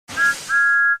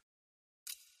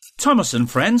Thomas and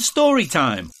Friends story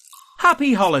time.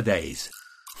 Happy holidays.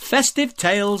 Festive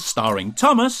tales starring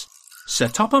Thomas, Sir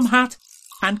Topham Hatt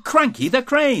and Cranky the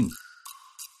Crane.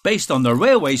 Based on the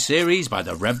Railway series by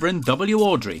the Reverend W.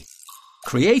 Awdry.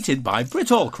 Created by Britt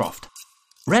Allcroft.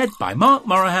 Read by Mark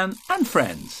Morahan and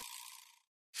friends.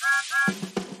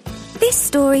 This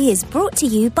story is brought to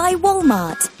you by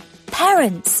Walmart.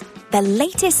 Parents, the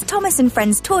latest Thomas and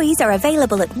Friends toys are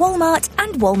available at Walmart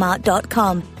and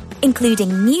walmart.com,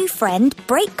 including new friend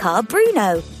brake car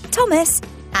Bruno, Thomas,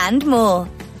 and more.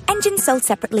 Engines sold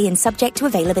separately and subject to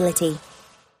availability.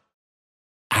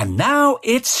 And now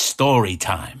it's story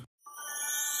time.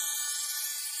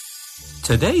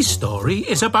 Today's story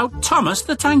is about Thomas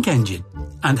the Tank Engine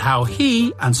and how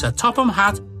he and Sir Topham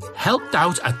Hatt helped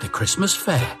out at the Christmas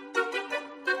fair.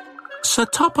 Sir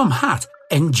Topham Hatt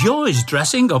enjoys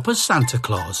dressing up as Santa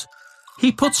Claus.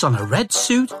 He puts on a red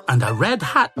suit and a red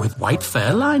hat with white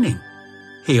fur lining.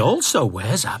 He also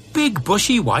wears a big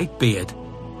bushy white beard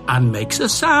and makes a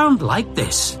sound like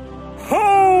this.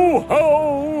 Ho,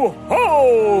 ho,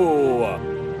 ho!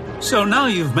 So now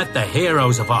you've met the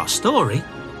heroes of our story,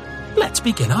 let's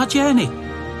begin our journey.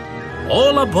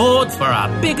 All aboard for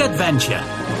a big adventure.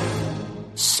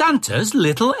 Santa's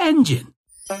Little Engine.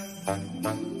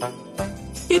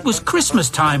 It was Christmas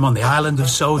time on the island of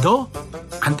Sodor,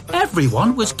 and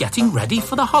everyone was getting ready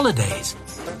for the holidays.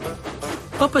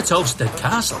 Up at Ulfstead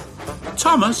Castle,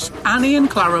 Thomas, Annie and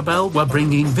Clarabel were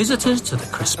bringing visitors to the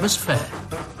Christmas fair.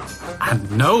 And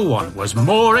no one was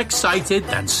more excited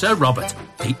than Sir Robert,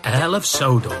 the Earl of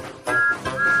Sodor.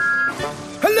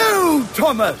 Hello,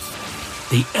 Thomas!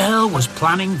 The Earl was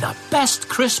planning the best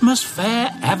Christmas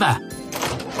fair ever.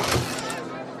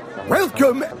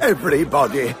 Welcome,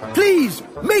 everybody. Please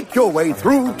make your way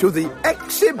through to the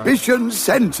exhibition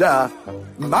centre.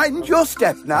 Mind your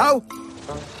step now.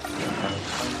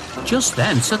 Just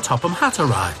then Sir Topham Hatt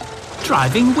arrived,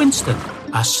 driving Winston,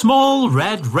 a small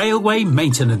red railway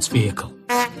maintenance vehicle.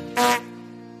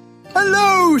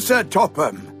 Hello, Sir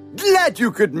Topham. Glad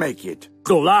you could make it.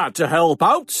 Glad to help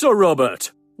out, Sir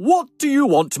Robert. What do you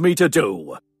want me to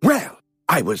do? Well,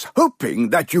 I was hoping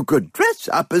that you could dress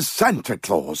up as Santa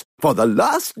Claus for the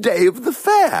last day of the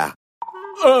fair.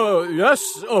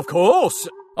 Yes, of course.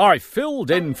 I filled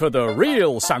in for the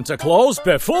real Santa Claus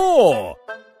before.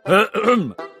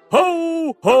 Ho,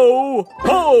 ho,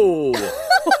 ho!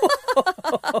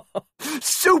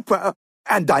 Super!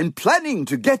 And I'm planning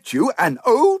to get you an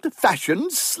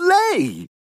old-fashioned sleigh.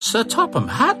 Sir Topham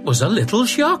Hatt was a little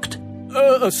shocked.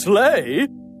 A sleigh?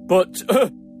 But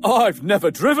I've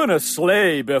never driven a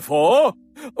sleigh before.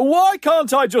 Why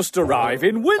can't I just arrive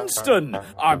in Winston?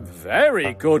 I'm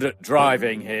very good at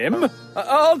driving him.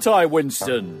 Aren't I,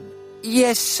 Winston?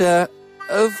 Yes, sir.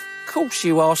 Of course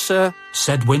you are, sir,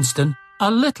 said Winston,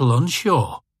 a little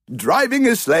unsure. Driving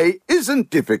a sleigh isn't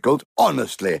difficult,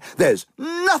 honestly. There's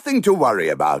nothing to worry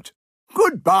about.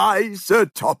 Goodbye, Sir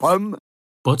Topham.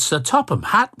 But Sir Topham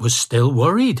Hatt was still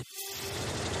worried.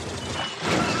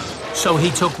 So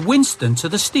he took Winston to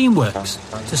the steamworks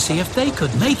to see if they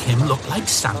could make him look like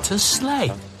Santa's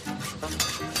sleigh.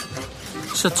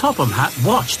 Sir Topham Hatt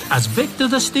watched as Victor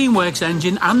the steamworks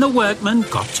engine and the workmen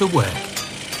got to work.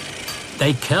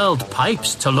 They curled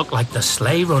pipes to look like the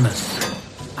sleigh runners,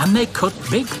 and they cut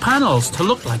big panels to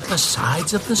look like the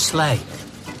sides of the sleigh.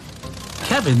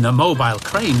 Kevin the mobile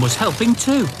crane was helping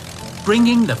too,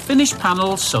 bringing the finished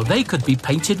panels so they could be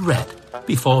painted red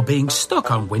before being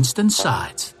stuck on Winston's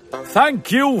sides.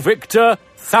 Thank you, Victor.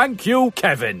 Thank you,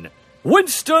 Kevin.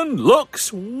 Winston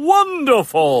looks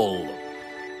wonderful.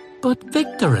 But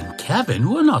Victor and Kevin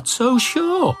were not so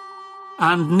sure,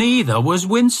 and neither was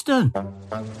Winston.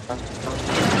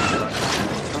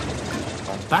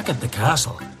 Back at the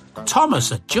castle, Thomas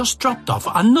had just dropped off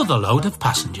another load of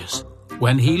passengers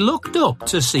when he looked up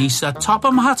to see Sir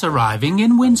Topham Hatt arriving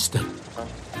in Winston,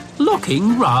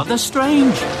 looking rather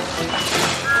strange.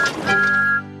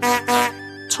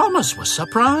 Thomas was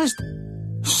surprised.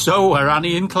 So were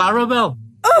Annie and Clarabel.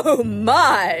 Oh,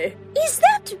 my! Is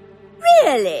that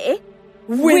really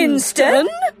Winston?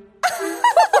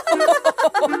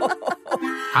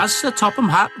 As Sir Topham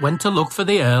Hatt went to look for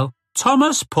the Earl,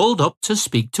 Thomas pulled up to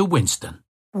speak to Winston.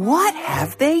 What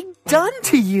have they done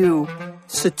to you?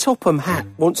 Sir Topham Hatt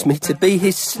wants me to be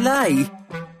his sleigh,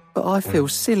 but I feel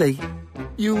silly.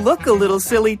 You look a little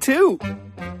silly too.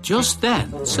 Just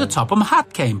then, Sir Topham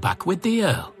Hatt came back with the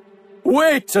Earl.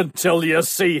 Wait until you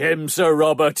see him, Sir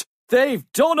Robert. They've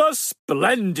done a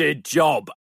splendid job.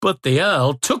 But the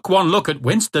Earl took one look at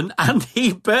Winston and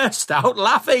he burst out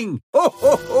laughing.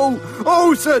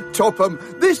 Oh, Sir Topham,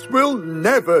 this will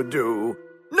never do.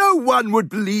 No one would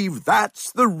believe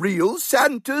that's the real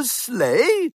Santa's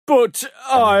sleigh. But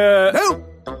No,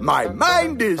 my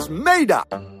mind is made up.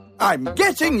 I'm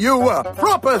getting you a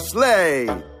proper sleigh.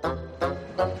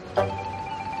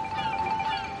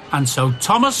 And so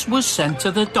Thomas was sent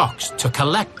to the docks to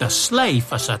collect the sleigh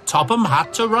for Sir Topham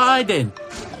Hatt to ride in.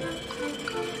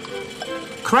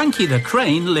 Cranky the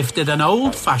Crane lifted an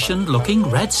old-fashioned looking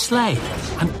red sleigh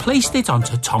and placed it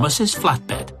onto Thomas's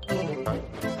flatbed.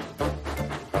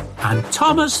 And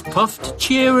Thomas puffed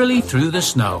cheerily through the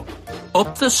snow,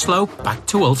 up the slope back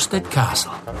to Ulfstead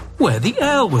Castle, where the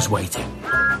Earl was waiting.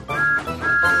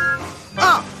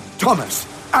 Ah, Thomas,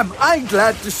 am I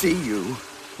glad to see you.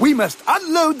 We must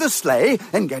unload the sleigh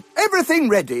and get everything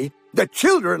ready. The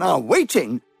children are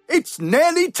waiting. It's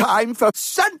nearly time for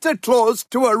Santa Claus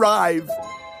to arrive.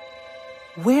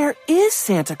 Where is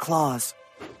Santa Claus?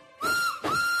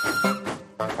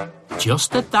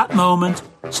 Just at that moment,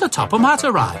 Sir Topham Hatt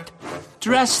arrived,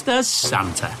 dressed as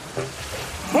Santa.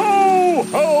 ho,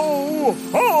 ho,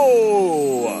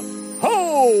 ho!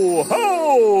 Ho,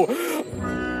 ho!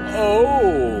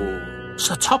 Oh!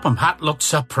 Sir Topham Hatt looked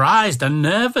surprised and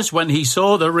nervous when he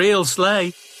saw the real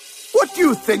sleigh. What do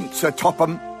you think, Sir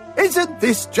Topham? Isn't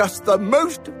this just the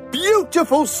most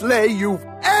beautiful sleigh you've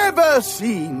ever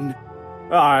seen?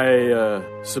 I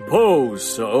suppose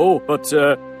so, but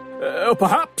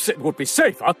perhaps it would be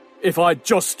safer if I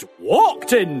just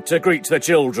walked in to greet the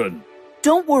children.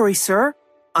 Don't worry, sir.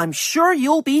 I'm sure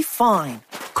you'll be fine.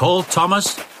 Called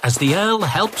Thomas as the Earl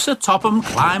helped Sir Topham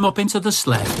climb up into the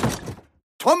sleigh.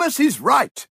 Thomas is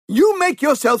right. You make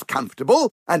yourself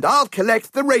comfortable, and I'll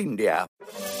collect the reindeer.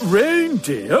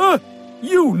 Reindeer?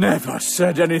 You never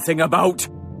said anything about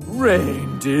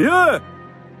reindeer.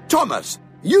 Thomas,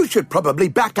 you should probably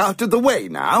back out of the way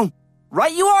now.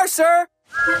 Right you are, sir.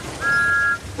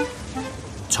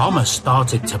 Thomas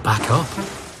started to back up,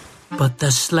 but the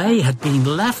sleigh had been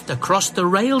left across the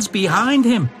rails behind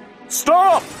him.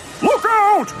 Stop! Look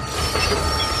out!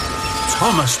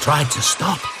 Thomas tried to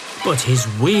stop, but his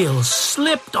wheels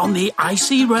slipped on the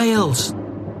icy rails.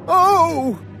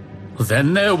 Oh!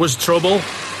 Then there was trouble.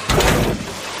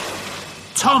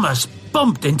 Thomas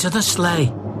bumped into the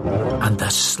sleigh, and the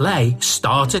sleigh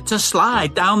started to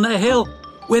slide down the hill,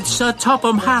 with Sir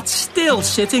Topham Hatt still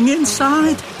sitting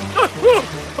inside.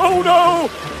 Oh no!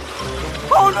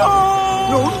 Oh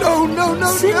no! No!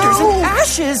 Cinders and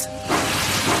ashes!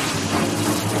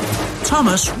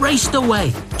 Thomas raced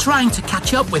away, trying to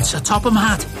catch up with Sir Topham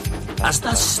Hatt, as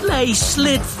the sleigh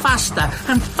slid faster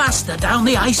and faster down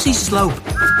the icy slope.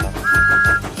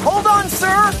 Hold on,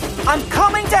 sir! I'm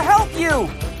coming to help you!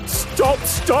 Stop!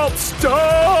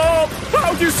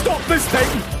 How do you stop this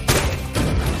thing?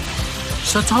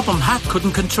 Sir Topham Hatt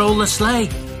couldn't control the sleigh.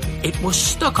 It was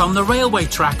stuck on the railway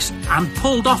tracks and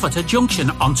pulled off at a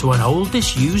junction onto an old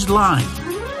disused line.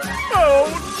 Oh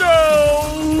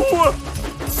no!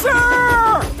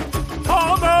 Sir!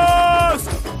 Thomas!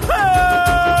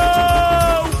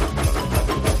 Help!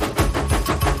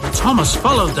 Thomas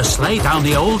followed the sleigh down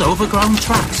the old overgrown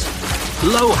tracks.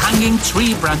 Low-hanging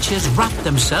tree branches wrapped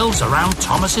themselves around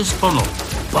Thomas's funnel,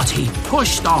 but he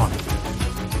pushed on.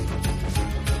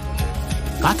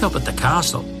 Back up at the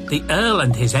castle, the Earl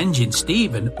and his engine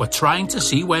Stephen were trying to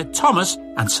see where Thomas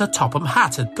and Sir Topham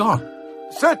Hatt had gone.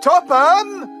 Sir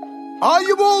Topham, are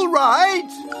you all right?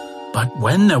 But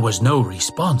when there was no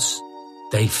response,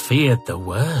 they feared the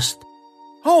worst.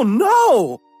 Oh,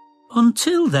 no!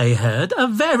 Until they heard a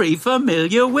very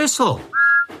familiar whistle.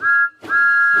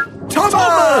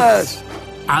 Thomas!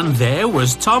 And there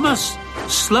was Thomas,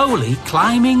 slowly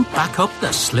climbing back up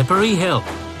the slippery hill,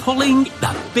 pulling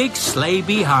the big sleigh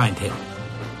behind him.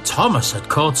 Thomas had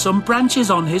caught some branches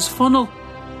on his funnel.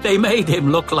 They made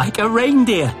him look like a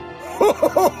reindeer.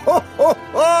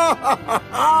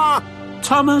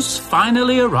 Thomas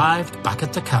finally arrived back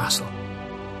at the castle,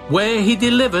 where he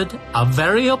delivered a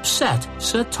very upset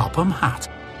Sir Topham Hatt.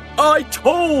 I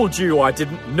told you I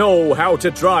didn't know how to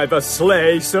drive a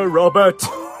sleigh, Sir Robert.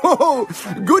 Oh,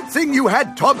 good thing you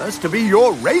had Thomas to be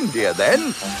your reindeer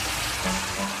then.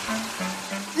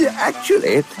 Yeah,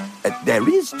 actually, there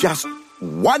is just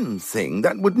one thing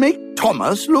that would make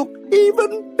Thomas look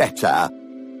even better.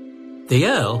 The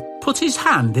Earl put his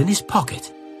hand in his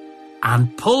pocket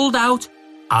and pulled out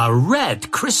a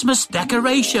red Christmas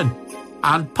decoration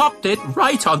and popped it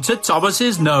right onto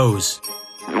Thomas's nose.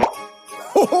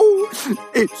 Oh,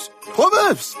 it's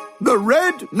Thomas, the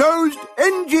red-nosed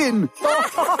engine.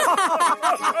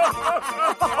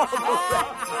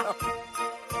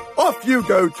 Off you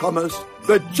go, Thomas.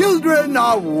 The children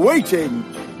are waiting.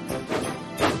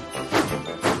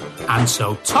 And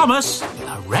so Thomas,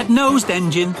 the red-nosed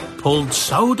engine pulled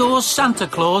Sodor's Santa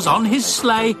Claus on his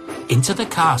sleigh into the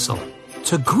castle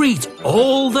to greet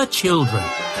all the children.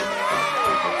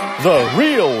 The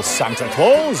real Santa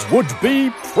Claus would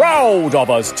be proud of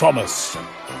us, Thomas.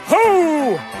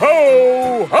 Ho,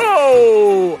 ho,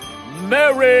 ho!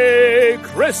 Merry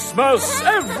Christmas,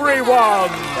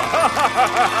 everyone!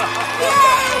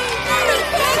 Yay! Merry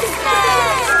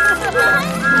Christmas!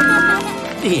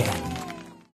 The end.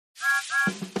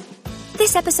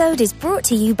 This episode is brought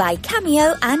to you by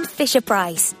Cameo and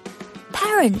Fisher-Price.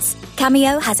 Parents,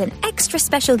 Cameo has an extra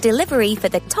special delivery for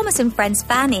the Thomas & Friends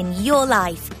fan in your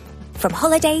life. From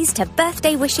holidays to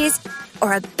birthday wishes,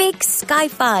 or a big Sky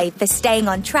 5 for staying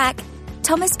on track,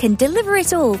 Thomas can deliver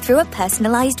it all through a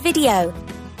personalised video.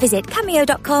 Visit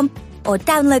Cameo.com or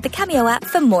download the Cameo app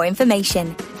for more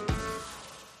information.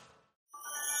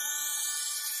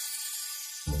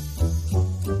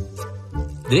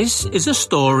 This is a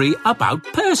story about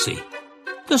Percy,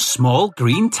 the small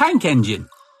green tank engine,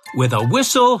 with a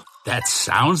whistle that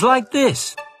sounds like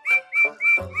this.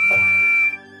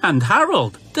 And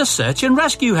Harold, the search and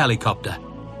rescue helicopter,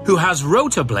 who has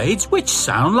rotor blades which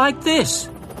sound like this.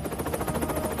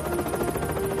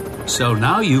 So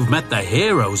now you've met the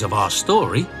heroes of our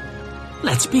story,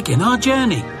 let's begin our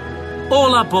journey.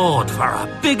 All aboard for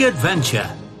a big adventure.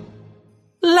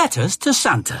 Letters to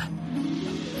Santa.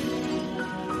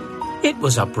 It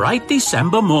was a bright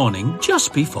December morning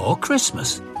just before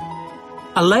Christmas.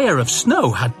 A layer of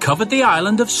snow had covered the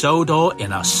island of Sodor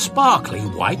in a sparkly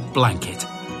white blanket.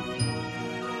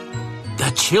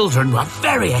 The children were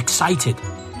very excited.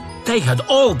 They had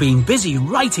all been busy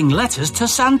writing letters to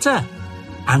Santa.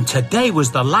 And today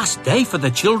was the last day for the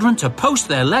children to post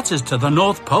their letters to the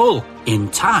North Pole in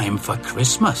time for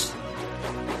Christmas.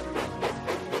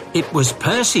 It was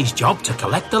Percy's job to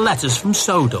collect the letters from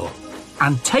Sodor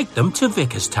and take them to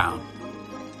Vickerstown.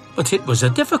 But it was a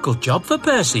difficult job for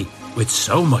Percy, with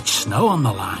so much snow on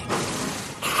the line.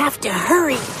 Have to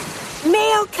hurry.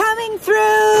 Mail coming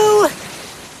through!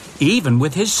 Even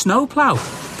with his snowplow,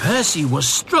 Percy was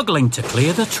struggling to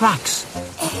clear the tracks.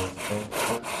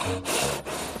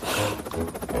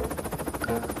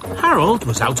 Harold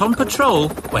was out on patrol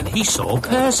when he saw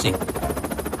Percy.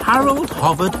 Harold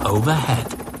hovered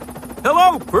overhead.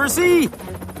 Hello, Percy!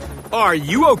 Are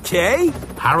you okay?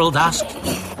 Harold asked.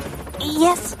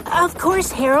 Yes, of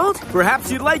course, Harold. Perhaps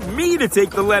you'd like me to take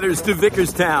the letters to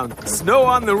Vickerstown. Snow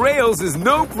on the rails is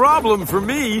no problem for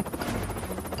me.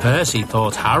 Percy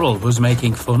thought Harold was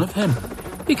making fun of him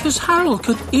because Harold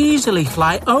could easily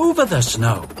fly over the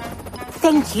snow.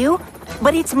 Thank you,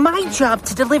 but it's my job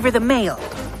to deliver the mail.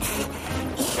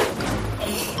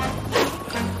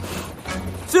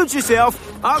 Suit yourself.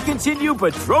 I'll continue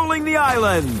patrolling the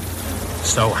island.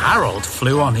 So Harold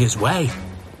flew on his way,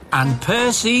 and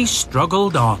Percy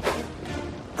struggled on.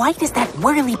 Why does that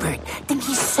whirlybird think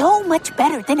he's so much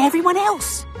better than everyone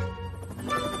else?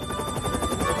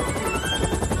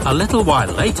 A little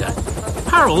while later,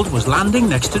 Harold was landing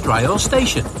next to Dryor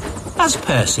Station as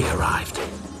Percy arrived.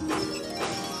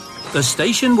 The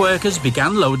station workers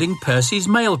began loading Percy's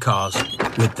mail cars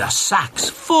with the sacks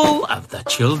full of the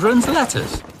children's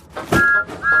letters.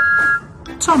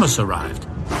 Thomas arrived.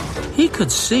 He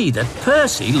could see that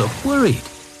Percy looked worried.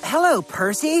 Hello,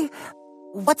 Percy.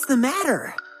 What's the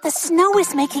matter? The snow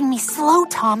is making me slow,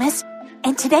 Thomas.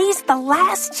 And today's the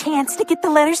last chance to get the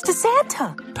letters to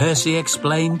Santa. Percy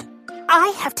explained. I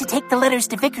have to take the letters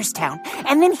to Vickerstown,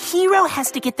 and then Hero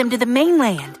has to get them to the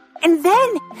mainland. And then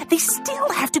they still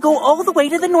have to go all the way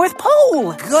to the North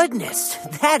Pole. Goodness,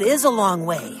 that is a long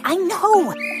way. I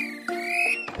know.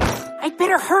 I'd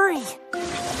better hurry.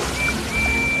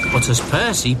 But as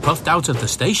Percy puffed out of the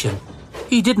station,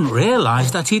 he didn't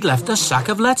realise that he'd left a sack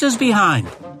of letters behind.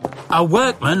 A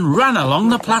workman ran along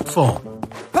the platform.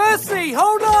 Percy,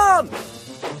 hold on!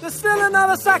 There's still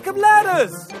another sack of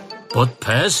letters! But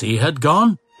Percy had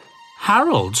gone.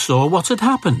 Harold saw what had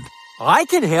happened. I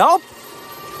can help.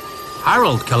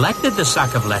 Harold collected the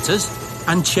sack of letters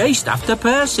and chased after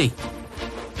Percy.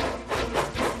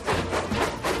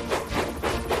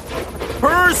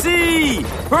 Percy!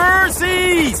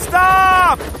 Percy!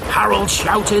 Stop! Harold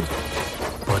shouted,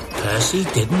 but Percy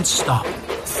didn't stop.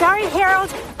 Sorry,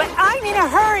 Harold, but I'm in a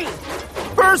hurry.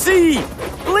 Percy!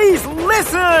 Please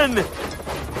listen!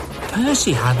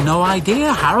 Percy had no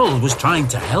idea Harold was trying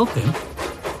to help him.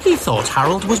 He thought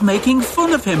Harold was making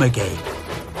fun of him again.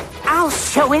 I'll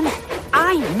show him.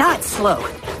 I'm not slow,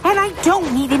 and I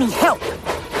don't need any help.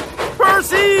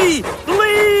 Percy!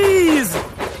 Please!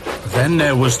 Then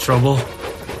there was trouble.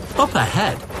 Up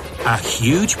ahead, a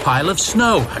huge pile of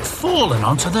snow had fallen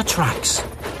onto the tracks.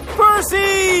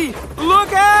 Percy!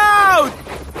 Look out!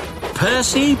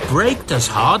 Percy braked as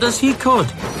hard as he could.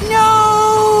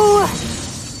 No!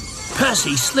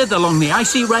 Percy slid along the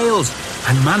icy rails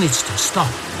and managed to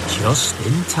stop just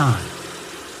in time.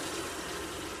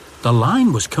 The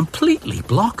line was completely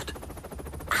blocked.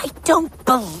 I don't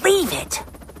believe it.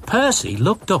 Percy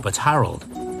looked up at Harold.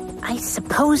 I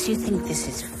suppose you think this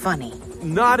is funny.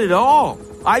 Not at all.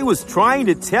 I was trying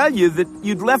to tell you that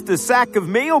you'd left a sack of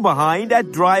mail behind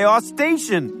at Dryhouse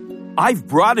Station. I've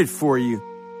brought it for you.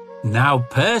 Now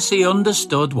Percy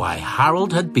understood why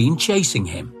Harold had been chasing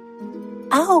him.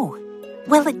 Oh,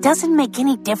 well, it doesn't make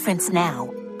any difference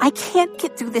now. I can't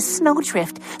get through this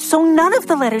snowdrift, so none of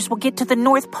the letters will get to the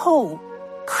North Pole.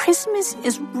 Christmas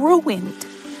is ruined.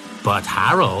 But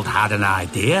Harold had an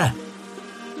idea.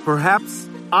 Perhaps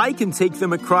I can take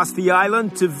them across the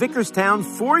island to Vickerstown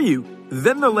for you.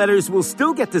 Then the letters will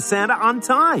still get to Santa on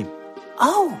time.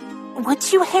 Oh,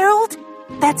 would you, Harold?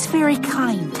 That's very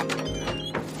kind.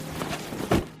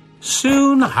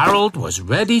 Soon Harold was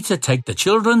ready to take the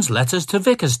children's letters to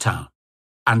Vickerstown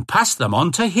and pass them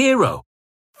on to Hero.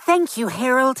 Thank you,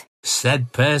 Harold,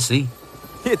 said Percy.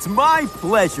 It's my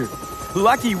pleasure.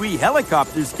 Lucky we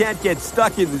helicopters can't get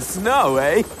stuck in the snow,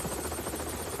 eh?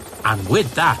 And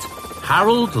with that,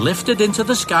 Harold lifted into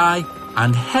the sky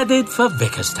and headed for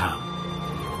Vickerstown.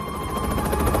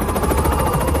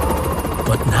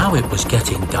 But now it was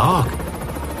getting dark,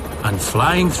 and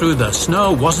flying through the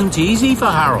snow wasn't easy for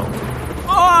Harold.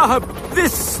 Ah,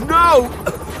 this snow!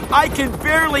 I can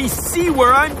barely see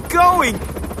where I'm going!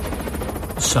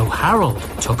 So Harold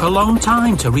took a long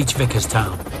time to reach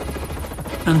Vickerstown,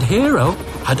 and Hero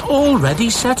had already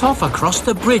set off across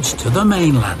the bridge to the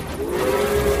mainland.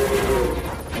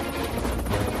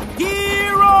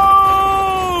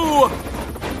 Hero!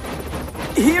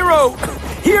 Hero!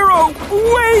 Hero,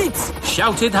 wait!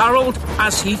 Shouted Harold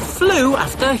as he flew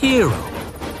after Hero.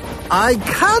 I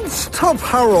can't stop,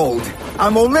 Harold.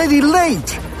 I'm already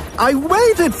late. I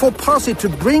waited for Percy to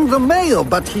bring the mail,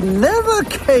 but he never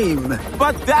came.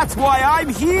 But that's why I'm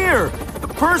here.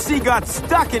 Percy got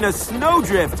stuck in a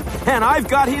snowdrift, and I've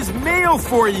got his mail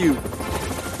for you.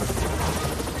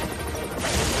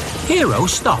 Hero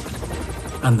stopped,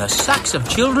 and the sacks of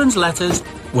children's letters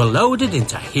were loaded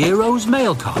into Hero's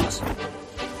mail cars.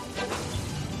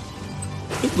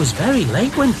 It was very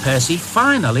late when Percy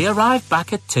finally arrived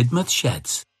back at Tidmouth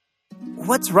Sheds.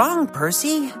 What's wrong,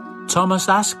 Percy? Thomas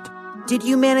asked. Did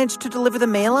you manage to deliver the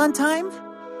mail on time?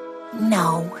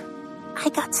 No. I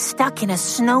got stuck in a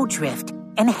snowdrift,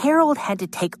 and Harold had to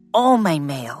take all my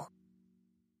mail.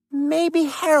 Maybe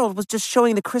Harold was just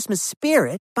showing the Christmas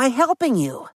spirit by helping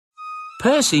you.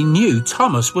 Percy knew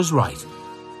Thomas was right,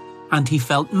 and he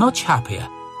felt much happier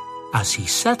as he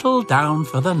settled down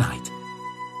for the night.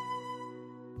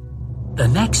 The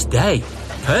next day,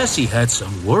 Percy heard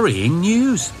some worrying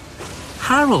news.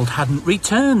 Harold hadn't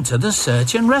returned to the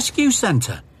search and rescue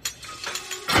centre.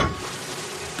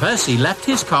 Percy left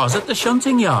his cars at the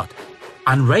shunting yard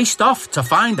and raced off to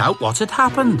find out what had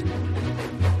happened.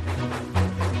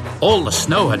 All the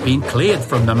snow had been cleared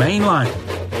from the main line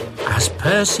as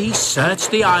Percy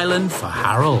searched the island for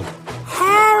Harold.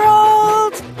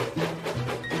 Harold!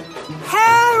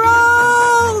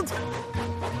 Harold!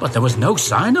 But there was no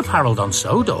sign of Harold on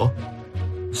Sodor.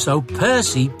 So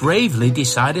Percy bravely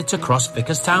decided to cross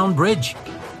Vickerstown Bridge.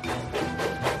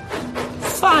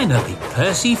 Finally,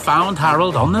 Percy found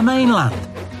Harold on the mainland,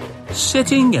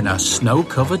 sitting in a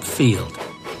snow-covered field.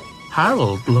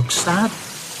 Harold looked sad.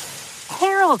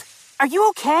 Harold, are you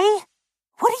okay?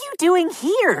 What are you doing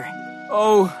here?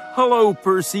 Oh, hello,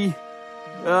 Percy.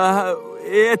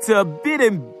 It's a bit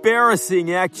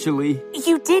embarrassing, actually.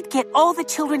 You did get all the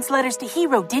children's letters to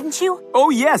Hero, didn't you? Oh,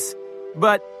 yes,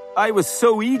 but I was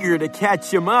so eager to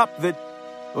catch him up that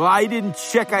I didn't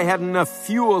check I had enough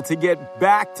fuel to get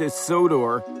back to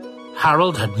Sodor.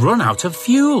 Harold had run out of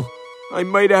fuel. I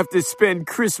might have to spend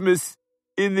Christmas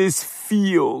in this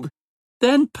field.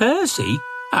 Then Percy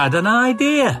had an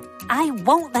idea. I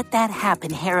won't let that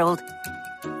happen, Harold.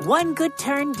 One good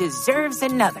turn deserves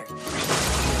another.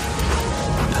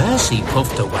 Percy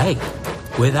puffed away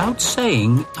without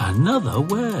saying another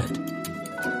word.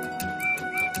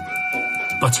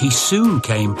 But he soon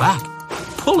came back,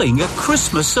 pulling a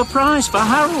Christmas surprise for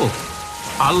Harold.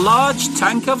 A large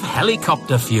tank of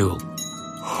helicopter fuel.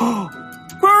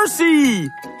 Percy!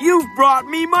 You've brought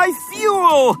me my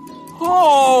fuel!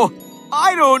 Oh,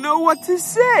 I don't know what to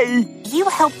say. You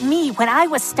helped me when I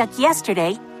was stuck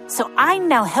yesterday, so I'm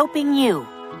now helping you.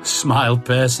 Smiled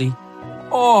Percy.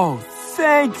 Oh,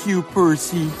 thank you,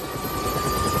 Percy.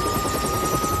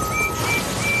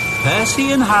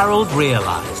 Percy and Harold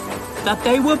realized that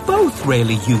they were both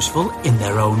really useful in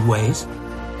their own ways.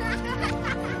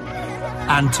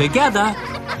 And together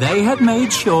they had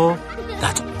made sure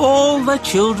that all the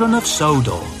children of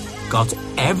Sodor got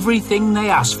everything they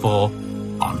asked for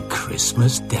on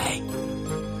Christmas Day.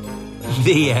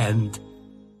 The end.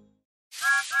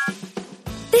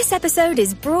 This episode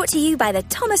is brought to you by the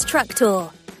Thomas Truck Tour.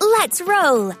 Let's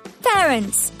roll!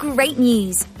 Parents, great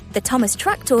news! The Thomas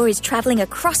Truck Tour is travelling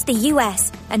across the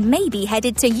US and may be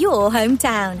headed to your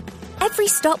hometown. Every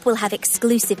stop will have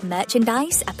exclusive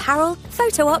merchandise, apparel,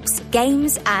 photo ops,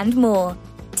 games and more.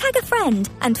 Tag a friend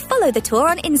and follow the tour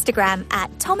on Instagram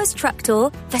at Thomas Truck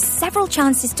Tour for several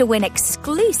chances to win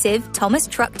exclusive Thomas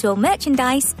Truck Tour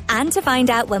merchandise and to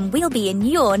find out when we'll be in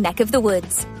your neck of the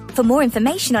woods. For more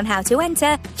information on how to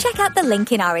enter, check out the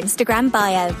link in our Instagram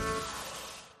bio.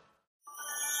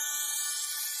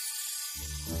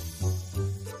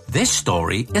 This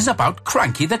story is about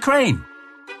Cranky the Crane.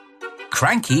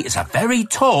 Cranky is a very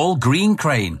tall green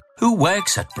crane who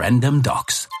works at Brendam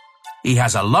Docks. He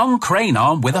has a long crane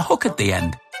arm with a hook at the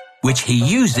end, which he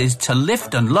uses to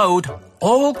lift and load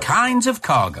all kinds of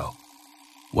cargo.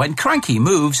 When Cranky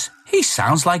moves, he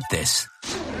sounds like this.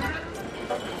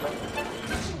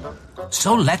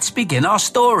 So let's begin our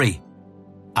story.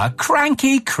 A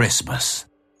Cranky Christmas.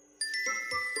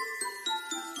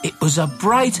 It was a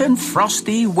bright and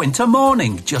frosty winter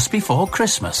morning just before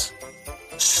Christmas.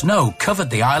 Snow covered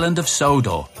the island of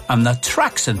Sodor, and the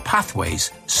tracks and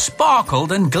pathways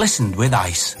sparkled and glistened with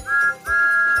ice.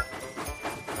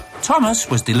 Thomas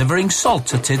was delivering salt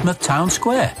to Tidmouth Town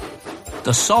Square.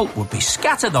 The salt would be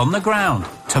scattered on the ground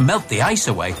to melt the ice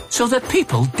away so that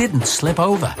people didn't slip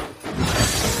over.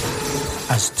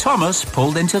 As Thomas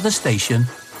pulled into the station,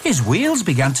 his wheels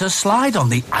began to slide on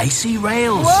the icy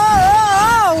rails.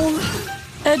 Whoa!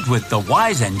 Edward the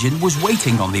Wise Engine was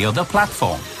waiting on the other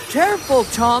platform. Careful,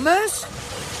 Thomas!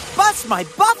 Bust my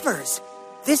buffers!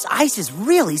 This ice is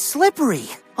really slippery.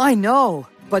 I know,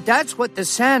 but that's what the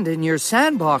sand in your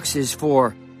sandbox is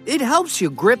for. It helps you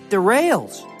grip the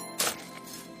rails.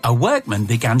 A workman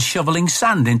began shoveling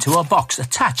sand into a box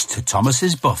attached to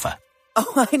Thomas's buffer.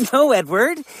 Oh, I know,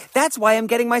 Edward. That's why I'm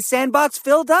getting my sandbox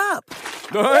filled up.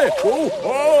 Hey,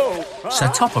 whoa. Sir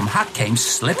Topham Hatt came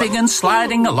slipping and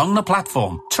sliding along the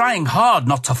platform, trying hard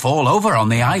not to fall over on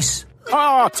the ice.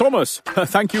 Thomas,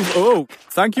 thank you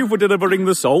for delivering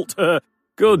the salt.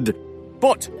 Good.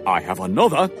 But I have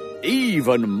another,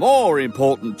 even more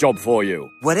important job for you.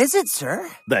 What is it, sir?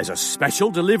 There's a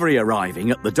special delivery arriving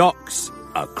at the docks.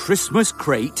 A Christmas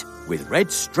crate with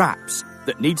red straps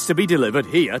that needs to be delivered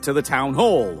here to the town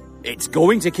hall. It's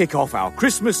going to kick off our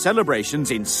Christmas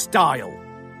celebrations in style.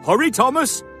 Hurry,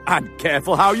 Thomas, and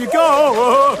careful how you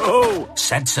go,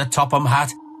 said Sir Topham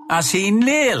Hatt, as he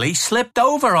nearly slipped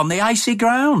over on the icy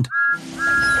ground.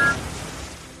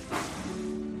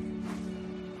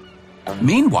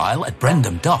 Meanwhile, at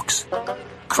Brendam Docks,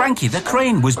 Cranky the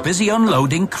Crane was busy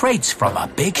unloading crates from a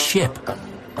big ship.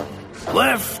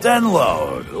 Lift and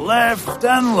load, lift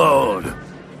and load.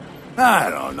 I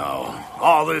don't know,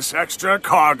 all this extra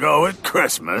cargo at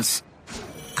Christmas.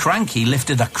 Cranky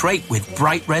lifted a crate with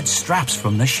bright red straps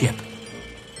from the ship.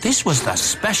 This was the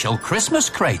special Christmas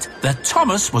crate that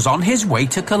Thomas was on his way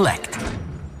to collect.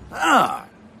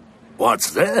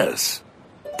 What's this?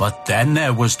 But then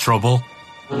there was trouble.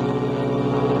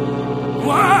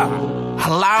 Wow! A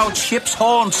loud ship's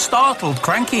horn startled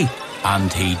Cranky,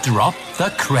 and he dropped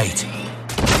the crate.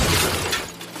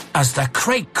 As the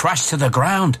crate crashed to the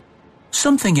ground,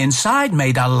 something inside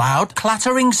made a loud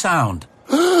clattering sound.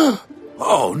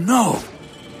 Oh, no.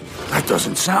 That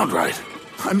doesn't sound right.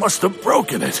 I must have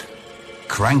broken it.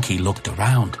 Cranky looked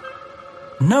around.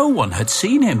 No one had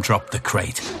seen him drop the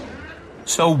crate.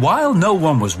 So while no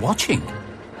one was watching,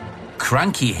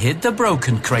 Cranky hid the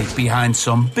broken crate behind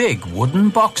some big wooden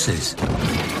boxes.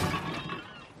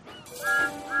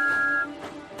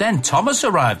 Then Thomas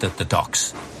arrived at the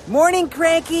docks. Morning,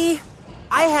 Cranky.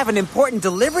 I have an important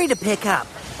delivery to pick up.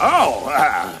 Oh,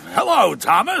 hello,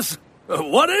 Thomas.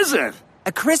 What is it?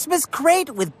 A Christmas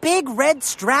crate with big red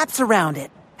straps around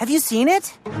it. Have you seen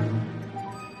it?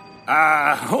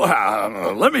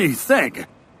 Well, let me think.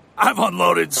 I've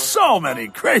unloaded so many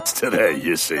crates today,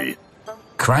 you see.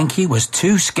 Cranky was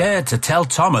too scared to tell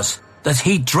Thomas that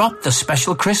he'd dropped the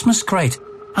special Christmas crate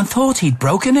and thought he'd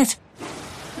broken it.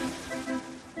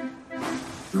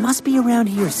 Must be around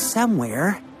here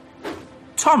somewhere.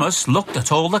 Thomas looked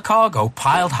at all the cargo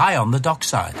piled high on the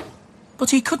dockside,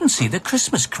 but he couldn't see the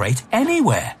Christmas crate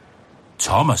anywhere.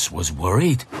 Thomas was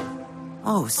worried.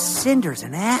 Oh, cinders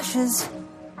and ashes.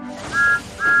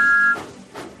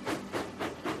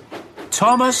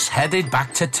 Thomas headed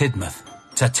back to Tidmouth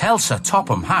to tell Sir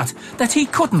Topham Hatt that he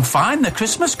couldn't find the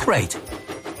Christmas crate.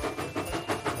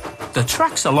 The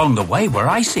tracks along the way were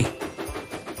icy.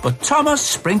 But Thomas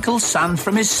sprinkled sand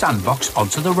from his sandbox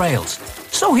onto the rails,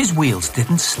 so his wheels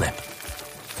didn't slip.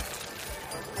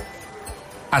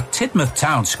 At Tidmouth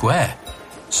Town Square,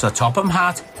 Sir Topham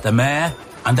Hatt, the mayor,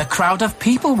 and a crowd of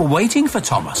people were waiting for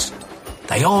Thomas.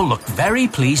 They all looked very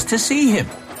pleased to see him.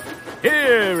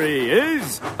 Here he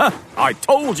is! I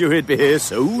told you he'd be here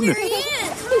soon. Here he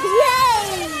is!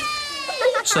 Yay!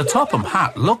 Sir Topham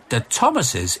Hatt looked at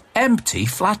Thomas's empty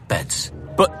flatbeds.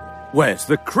 But where's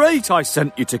the crate I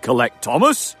sent you to collect,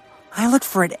 Thomas? I looked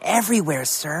for it everywhere,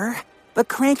 sir. But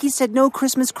Cranky said no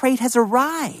Christmas crate has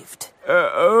arrived.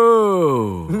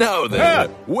 Now then,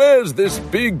 where's this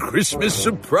big Christmas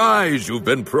surprise you've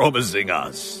been promising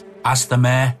us? Asked the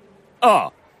mayor.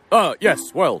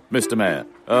 Yes, well, Mr. Mayor.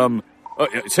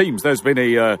 It seems there's been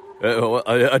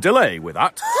a delay with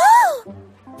that.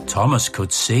 Thomas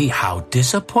could see how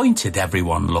disappointed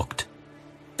everyone looked.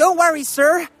 Don't worry,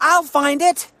 sir. I'll find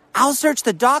it. I'll search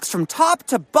the docks from top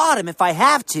to bottom if I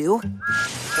have to.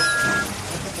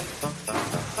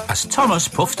 As Thomas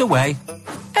puffed away,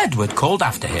 Edward called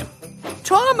after him.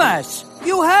 Thomas,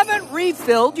 you haven't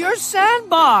refilled your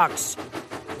sandbox.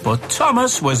 But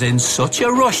Thomas was in such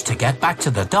a rush to get back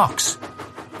to the docks.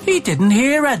 He didn't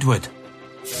hear Edward.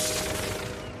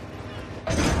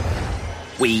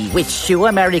 We wish you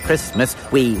a Merry Christmas.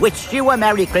 We wish you a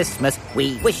Merry Christmas.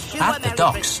 We wish you a Merry At the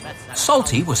docks,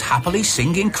 Salty was happily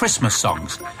singing Christmas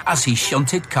songs as he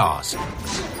shunted cars.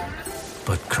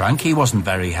 But Cranky wasn't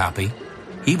very happy.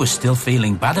 He was still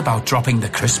feeling bad about dropping the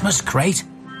Christmas crate.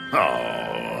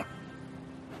 Oh.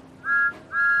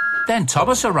 Then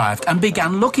Thomas arrived and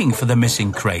began looking for the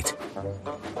missing crate.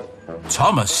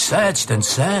 Thomas searched and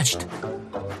searched.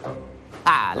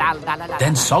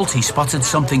 Then Salty spotted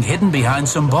something hidden behind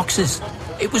some boxes.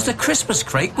 It was the Christmas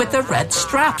crate with the red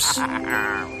straps.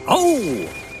 Oh!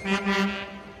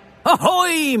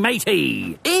 Ahoy,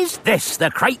 matey! Is this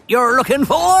the crate you're looking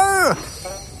for?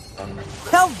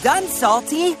 Well done,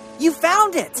 Salty. You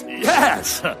found it.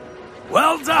 Yes!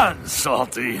 Well done,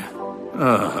 Salty.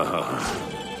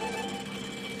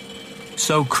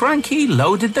 So Cranky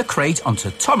loaded the crate onto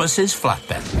Thomas's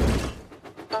flatbed.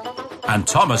 And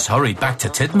Thomas hurried back to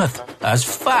Tidmouth as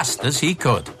fast as he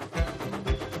could.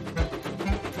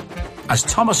 As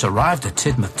Thomas arrived at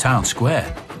Tidmouth Town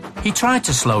Square, he tried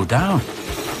to slow down,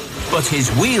 but his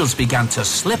wheels began to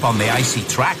slip on the icy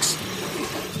tracks.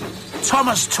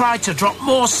 Thomas tried to drop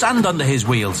more sand under his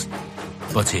wheels,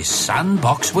 but his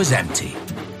sandbox was empty.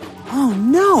 Oh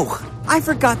no! I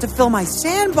forgot to fill my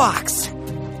sandbox.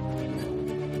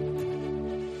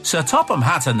 Sir Topham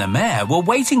Hatt and the mayor were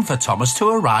waiting for Thomas to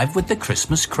arrive with the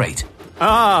Christmas crate.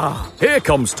 Here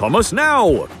comes Thomas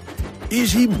now.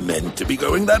 Is he meant to be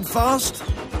going that fast?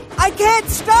 I can't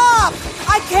stop!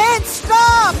 I can't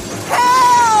stop!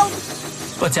 Help!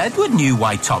 But Edward knew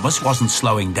why Thomas wasn't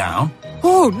slowing down.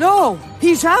 Oh no!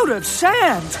 He's out of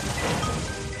sand!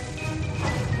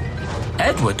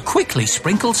 Edward quickly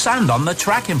sprinkled sand on the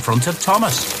track in front of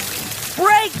Thomas.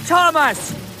 Brake,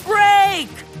 Thomas! Brake!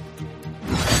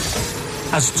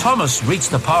 As Thomas reached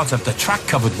the part of the track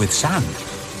covered with sand,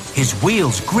 his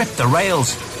wheels gripped the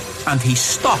rails, and he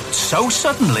stopped so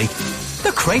suddenly,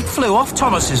 the crate flew off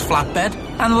Thomas's flatbed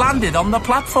and landed on the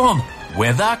platform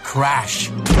with a crash.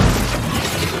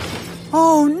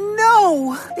 Oh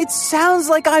no! It sounds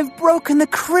like I've broken the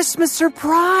Christmas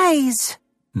surprise.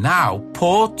 Now,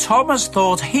 poor Thomas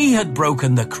thought he had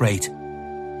broken the crate.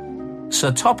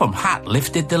 Sir Topham Hatt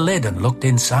lifted the lid and looked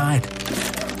inside.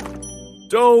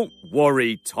 Don't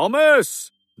worry,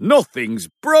 Thomas. Nothing's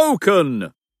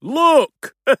broken.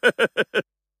 Look!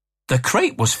 The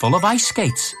crate was full of ice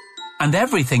skates and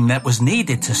everything that was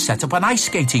needed to set up an ice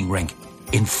skating rink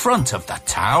in front of the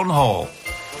town hall.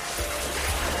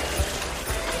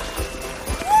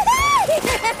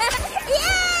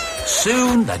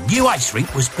 Soon the new ice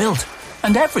rink was built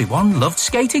and everyone loved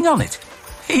skating on it,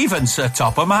 even Sir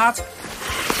Topham Hatt.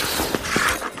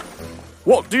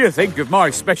 What do you think of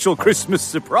my special Christmas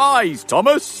surprise,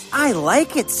 Thomas? I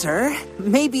like it, sir.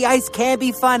 Maybe ice can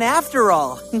be fun after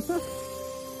all.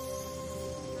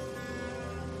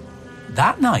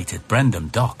 That night at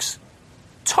Brendam Docks,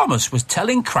 Thomas was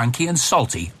telling Cranky and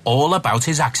Salty all about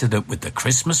his accident with the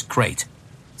Christmas crate.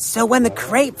 So when the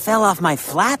crate fell off my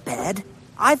flatbed,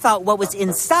 I thought what was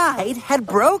inside had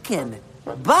broken.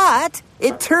 But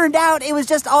it turned out it was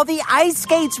just all the ice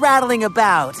skates rattling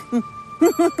about.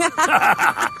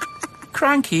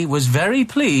 Cranky was very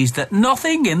pleased that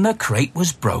nothing in the crate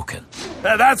was broken.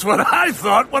 That's what I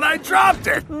thought when I dropped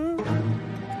it.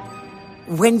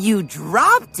 When you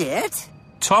dropped it?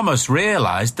 Thomas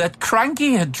realized that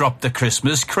Cranky had dropped the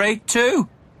Christmas crate too.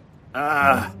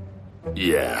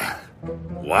 Yeah.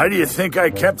 Why do you think I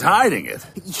kept hiding it?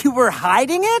 You were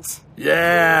hiding it?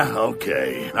 Yeah,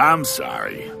 okay. I'm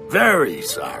sorry. Very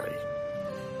sorry.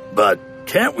 But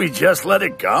can't we just let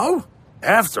it go?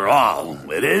 After all,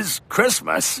 it is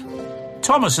Christmas.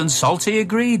 Thomas and Salty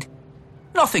agreed.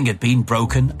 Nothing had been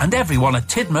broken, and everyone at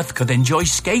Tidmouth could enjoy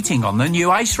skating on the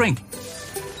new ice rink.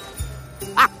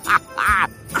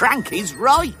 Cranky's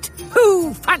right.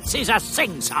 Who fancies a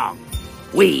sing-song?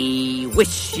 We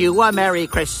wish you a Merry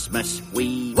Christmas.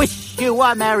 We wish you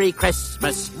a Merry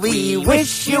Christmas. We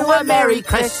wish you a Merry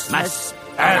Christmas.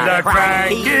 And a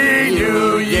cranky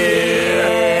New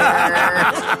Year.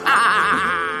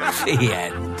 The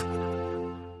end.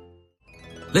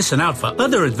 Listen out for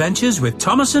other adventures with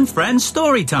Thomas and Friends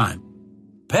Storytime.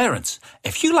 Parents,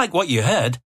 if you like what you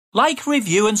heard, like,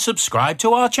 review and subscribe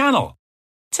to our channel.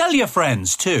 Tell your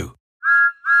friends too.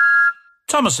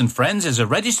 Thomas and Friends is a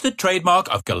registered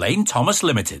trademark of Ghislaine Thomas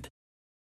Limited.